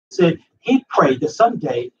Said he prayed that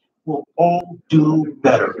someday we'll all do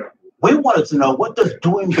better. We wanted to know, what does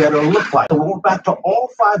doing better look like? So we went back to all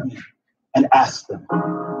 5 men and asked them.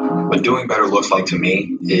 What doing better looks like to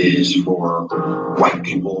me is for white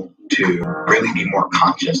people to really be more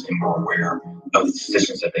conscious and more aware of the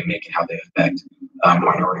decisions that they make and how they affect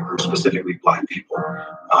minority groups, specifically Black people.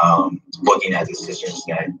 Looking at decisions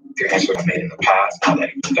that their ancestors have made in the past, how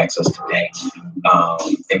that affects us today,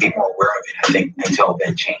 and be more aware of it. I think until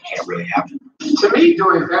then, change can't really happen. To me,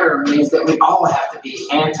 doing better means that we all have to be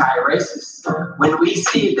anti-racist. When we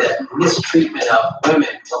see the mistreatment of women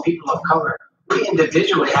or people of color, we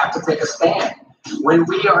individually have to take a stand. When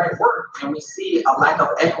we are at work and we see a lack of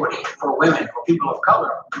equity for women or people of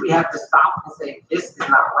color, we have to stop and say, this is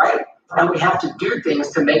not right. And we have to do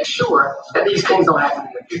things to make sure that these things don't happen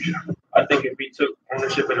in the future. I think if we took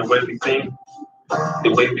ownership in the way we think,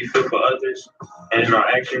 the way we feel for others, and in our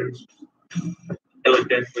actions, it would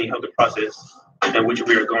definitely help the process in which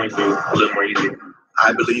we are going through a little more easy.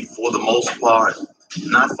 I believe for the most part,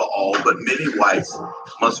 not for all, but many whites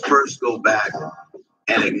must first go back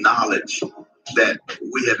and acknowledge that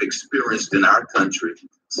we have experienced in our country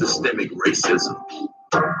systemic racism.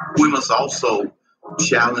 We must also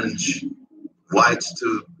challenge whites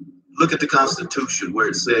to look at the Constitution where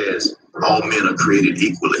it says all men are created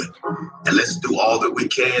equally. And let's do all that we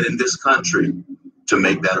can in this country to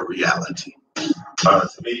make that a reality. To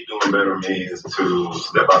me, doing better means to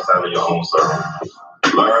step outside of your own circle.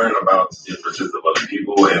 Learn about the differences of other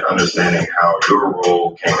people and understanding how your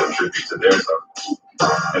role can contribute to their circle.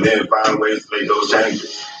 And then find ways to make those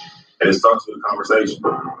changes. And it starts with a conversation.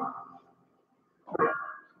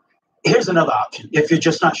 Here's another option if you're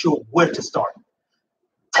just not sure where to start.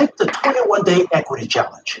 Take the 21-day equity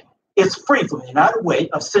challenge. It's free from the United Way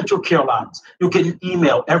of Central Carolinas. You'll get an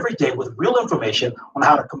email every day with real information on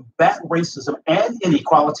how to combat racism and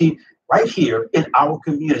inequality right here in our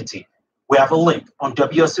community. We have a link on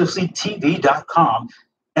WSOCTV.com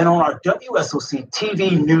and on our WSOC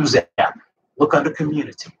TV news app. Look under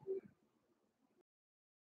community.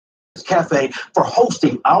 Cafe for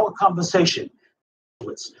hosting our conversation.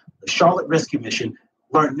 The Charlotte Rescue Mission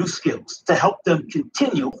learn new skills to help them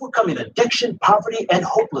continue overcoming addiction, poverty, and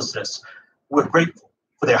hopelessness. We're grateful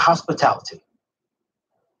for their hospitality.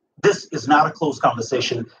 This is not a closed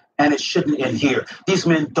conversation, and it shouldn't end here. These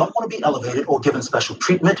men don't want to be elevated or given special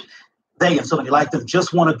treatment. They and so many like them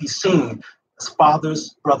just want to be seen as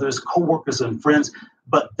fathers, brothers, co-workers, and friends.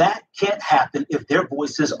 But that can't happen if their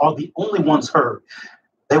voices are the only ones heard.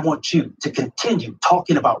 They want you to continue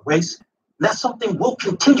talking about race. That's something we'll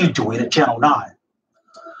continue doing at Channel 9.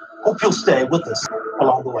 Hope you'll stay with us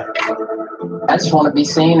along the way. I just want to be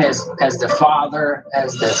seen as the father,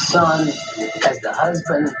 as the son, as the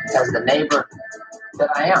husband, as the neighbor that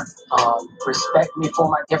I am. Respect me for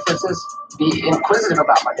my differences. Be inquisitive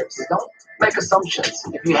about my differences. Don't make assumptions.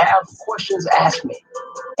 If you have questions, ask me,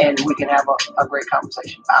 and we can have a great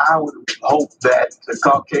conversation. I would hope that the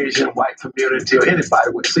Caucasian white community or anybody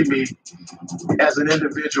would see me as an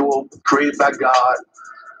individual created by God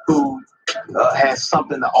who has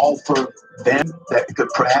something to offer them that could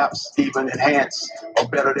perhaps even enhance or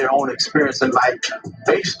better their own experience in life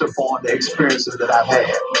based upon the experiences that I've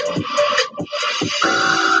had.